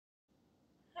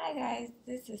Hi guys,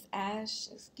 this is Ash.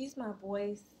 Excuse my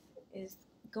voice is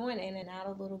going in and out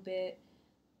a little bit,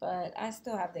 but I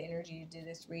still have the energy to do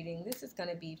this reading. This is going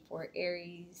to be for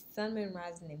Aries, Sun, Moon,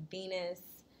 Rising, and Venus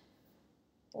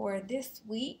for this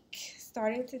week,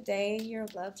 starting today, your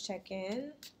love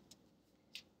check-in,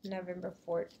 November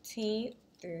 14th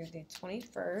through the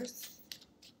 21st.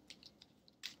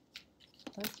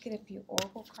 Let's get a few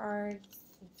oracle cards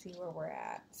and see where we're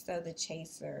at. So the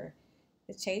Chaser.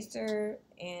 The Chaser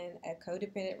and a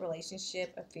codependent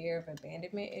relationship, a fear of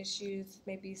abandonment issues,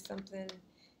 maybe something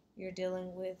you're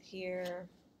dealing with here.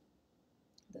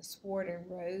 The Sword and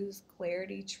Rose,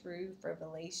 clarity, truth,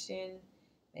 revelation,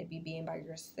 maybe being by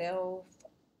yourself,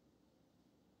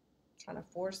 trying to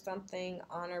force something,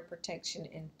 honor, protection,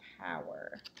 and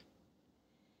power.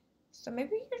 So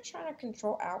maybe you're trying to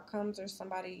control outcomes or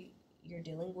somebody you're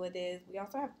dealing with is. We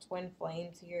also have twin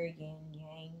flames here, yin,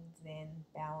 yang, zen,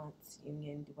 balance,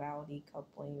 union, duality,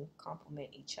 coupling, complement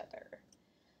each other.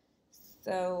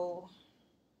 So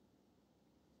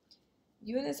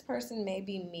you and this person may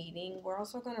be meeting. We're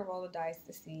also going to roll the dice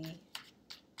to see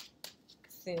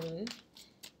soon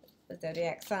the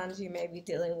zodiac signs you may be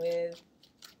dealing with.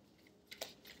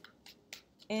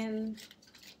 And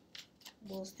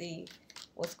we'll see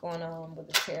what's going on with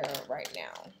the tarot right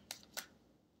now.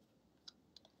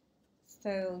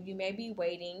 So you may be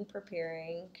waiting,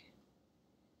 preparing,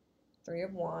 Three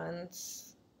of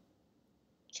Wands,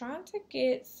 trying to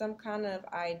get some kind of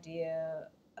idea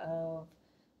of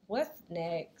what's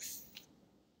next,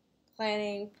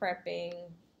 planning, prepping,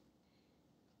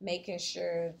 making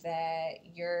sure that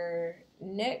your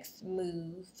next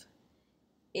move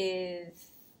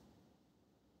is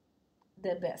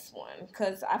the best one.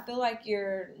 Because I feel like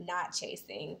you're not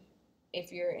chasing if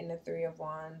you're in the Three of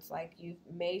Wands. Like, you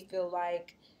may feel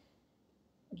like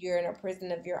you're in a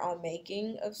prison of your own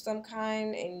making of some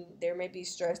kind, and there may be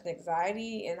stress and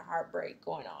anxiety and heartbreak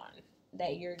going on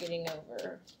that you're getting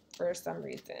over for some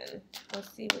reason.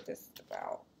 Let's see what this is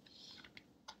about.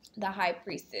 The High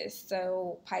Priestess,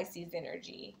 so Pisces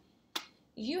energy.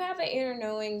 You have an inner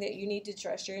knowing that you need to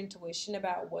trust your intuition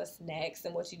about what's next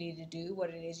and what you need to do, what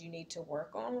it is you need to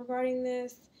work on regarding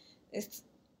this. It's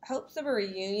hopes of a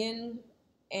reunion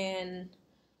and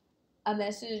a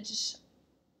message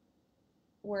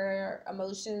where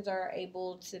emotions are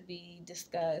able to be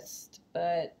discussed.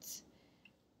 But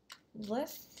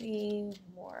let's see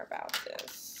more about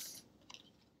this.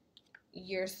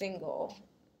 You're single.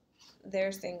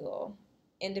 They're single.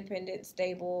 Independent,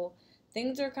 stable.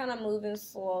 Things are kind of moving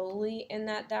slowly in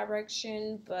that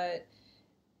direction, but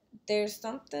there's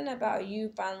something about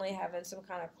you finally having some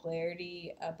kind of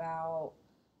clarity about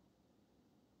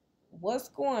what's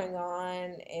going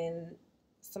on and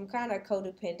some kind of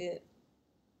codependent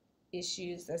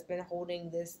issues that's been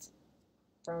holding this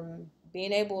from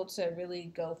being able to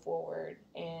really go forward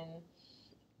and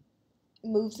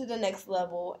move to the next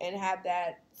level and have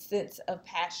that sense of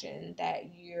passion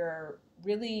that you're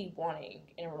really wanting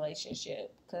in a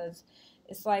relationship. Because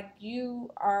it's like you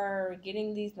are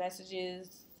getting these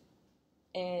messages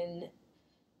and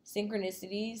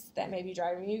synchronicities that may be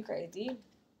driving you crazy.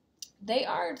 They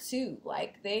are too.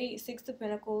 Like, Six of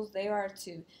Pentacles, they are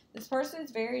too. This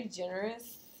person's very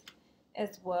generous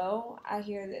as well. I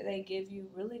hear that they give you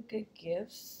really good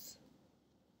gifts.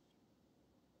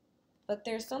 But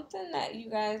there's something that you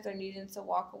guys are needing to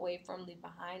walk away from, leave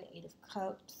behind. Eight of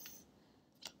Cups.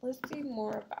 Let's see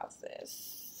more about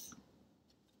this.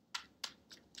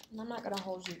 And I'm not going to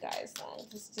hold you guys long.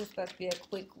 This is just going to be a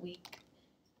quick week.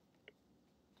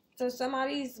 So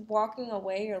somebody's walking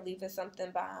away or leaving something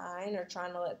behind or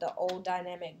trying to let the old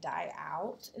dynamic die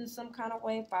out in some kind of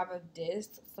way. Five of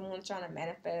Discs. Someone trying to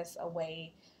manifest a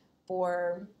way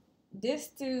for this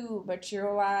to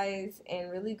materialize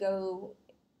and really go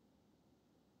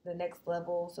the next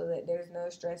level so that there's no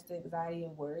stress, anxiety,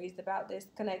 and worries about this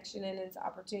connection and its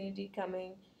opportunity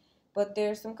coming. But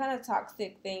there's some kind of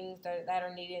toxic things that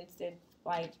are needing to,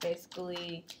 like,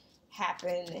 basically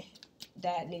happen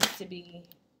that needs to be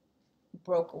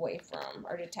broke away from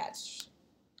or detached.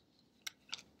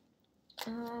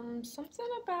 Something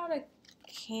about a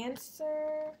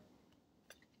Cancer,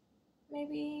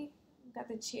 maybe. Got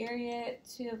the Chariot,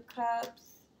 Two of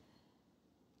Cups.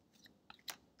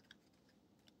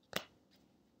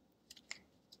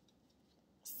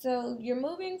 So you're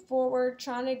moving forward,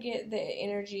 trying to get the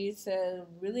energy to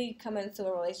really come into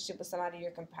a relationship with somebody you're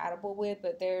compatible with,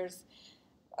 but there's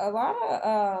a lot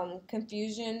of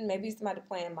confusion. Maybe somebody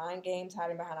playing mind games,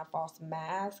 hiding behind a false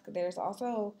mask. There's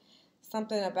also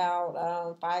something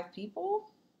about 5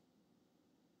 people.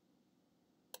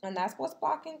 And that's what's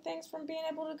blocking things from being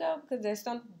able to go, because there's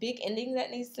some big ending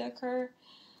that needs to occur.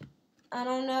 I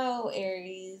don't know,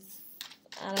 Aries.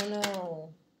 I don't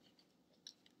know.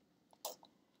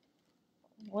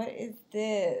 What is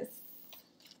this?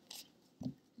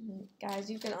 Guys,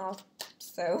 you can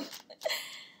also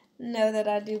know that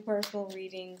I do personal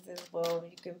readings as well.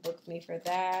 You can book me for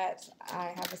that.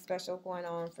 I have a special going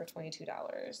on for $22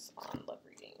 on love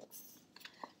readings.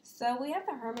 So we have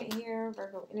the Hermit here,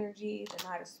 Virgo energy, the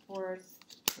Knight of Swords,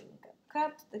 the King of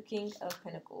Cups, the King of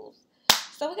Pentacles.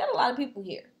 So we got a lot of people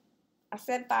here. I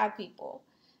said 5 people.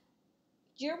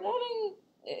 You're wanting,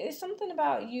 it's something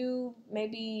about you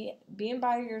maybe being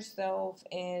by yourself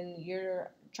and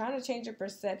you're trying to change your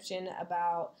perception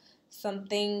about some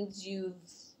things you've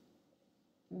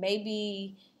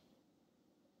maybe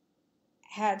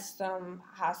had some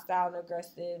hostile and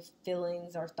aggressive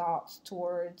feelings or thoughts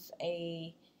towards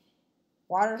a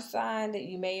water sign that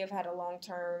you may have had a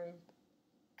long-term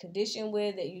condition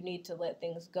with, that you need to let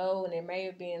things go. And there may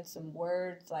have been some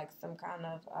words, like some kind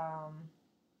of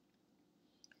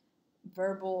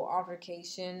verbal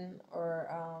altercation, or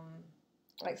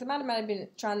like somebody might have been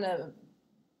trying to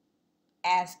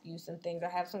ask you some things or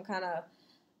have some kind of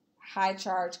high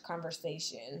charge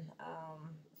conversation.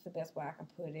 It's the best way I can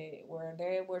put it, where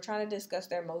they were trying to discuss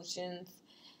their emotions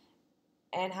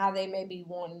and how they may be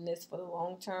wanting this for the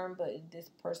long term, but this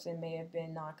person may have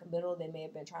been non-committal. They may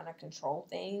have been trying to control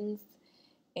things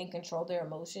and control their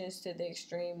emotions to the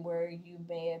extreme where you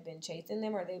may have been chasing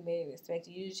them, or they may have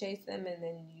expected you to chase them and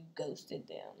then you ghosted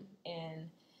them. And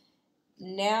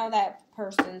now that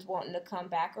person's wanting to come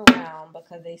back around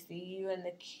because they see you in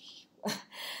the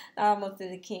almost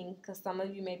in the king, because some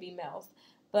of you may be males,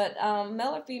 but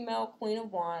male or female, Queen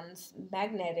of Wands,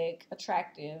 magnetic,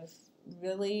 attractive,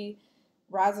 really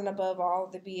rising above all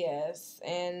the BS,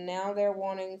 and now they're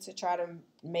wanting to try to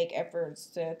make efforts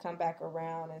to come back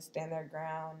around and stand their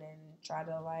ground and try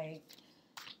to like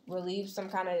relieve some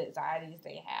kind of anxieties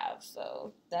they have.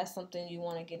 So that's something you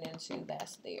want to get into.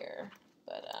 That's there.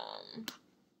 But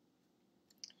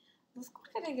let's go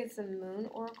ahead and get some moon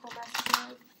oracle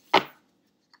messages.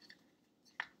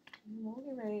 We'll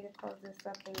get ready to close this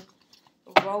up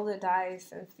and roll the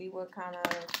dice and see what kind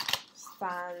of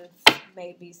signs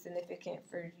may be significant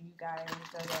for you guys,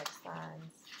 zodiac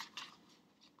signs.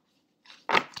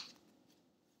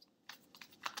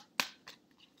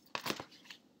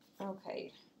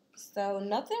 Okay, so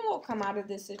nothing will come out of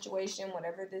this situation,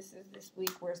 whatever this is this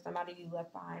week, where somebody you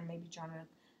left behind may be trying to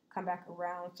come back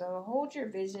around. So hold your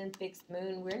vision, fixed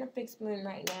moon. We're in a fixed moon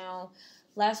right now.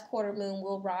 Last quarter moon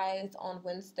will rise on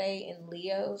Wednesday in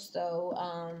Leo, so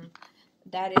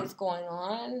that is going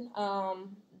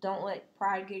on. Don't let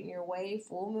pride get in your way.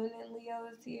 Full moon in Leo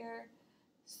is here.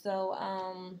 So,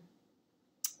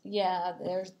 yeah,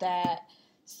 there's that.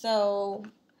 So,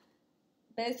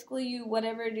 basically,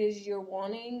 whatever it is you're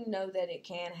wanting, know that it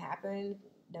can happen.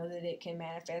 Know that it can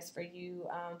manifest for you.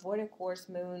 Void of course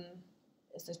moon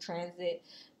is a transit,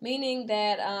 meaning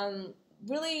that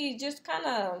really just kind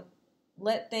of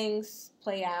let things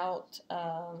play out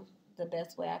the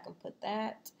best way I can put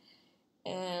that.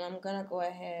 And I'm gonna go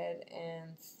ahead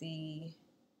and see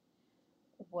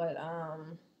what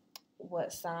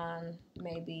sign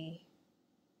may be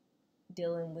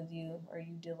dealing with you, or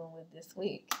you dealing with this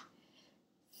week.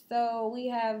 So we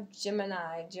have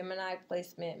Gemini. Gemini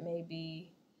placement may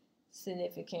be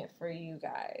significant for you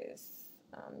guys.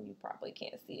 You probably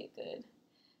can't see it good,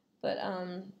 but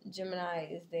Gemini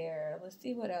is there. Let's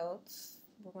see what else.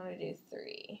 We're gonna do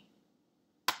 3.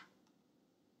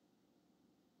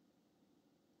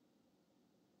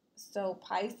 So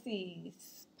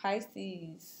Pisces,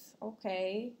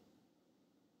 okay.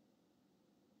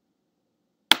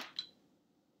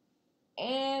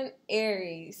 And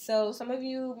Aries. So some of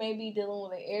you may be dealing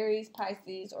with an Aries,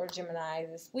 Pisces, or Gemini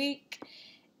this week.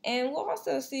 And we'll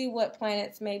also see what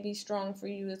planets may be strong for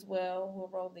you as well. We'll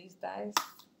roll these dice.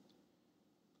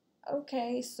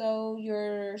 Okay, so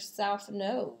your South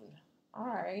Node.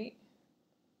 Alright.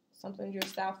 Something your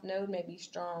South Node may be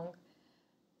strong.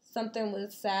 Something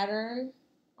with Saturn.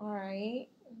 Alright.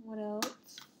 What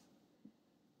else?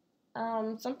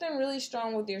 Something really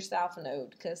strong with your South Node,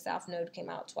 because South Node came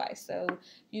out twice. So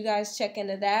you guys check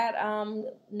into that.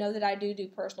 Know that I do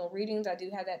personal readings. I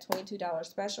do have that $22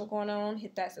 special going on.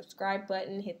 Hit that subscribe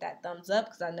button. Hit that thumbs up,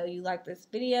 because I know you like this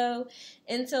video.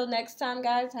 Until next time,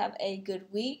 guys, have a good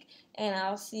week, and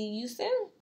I'll see you soon.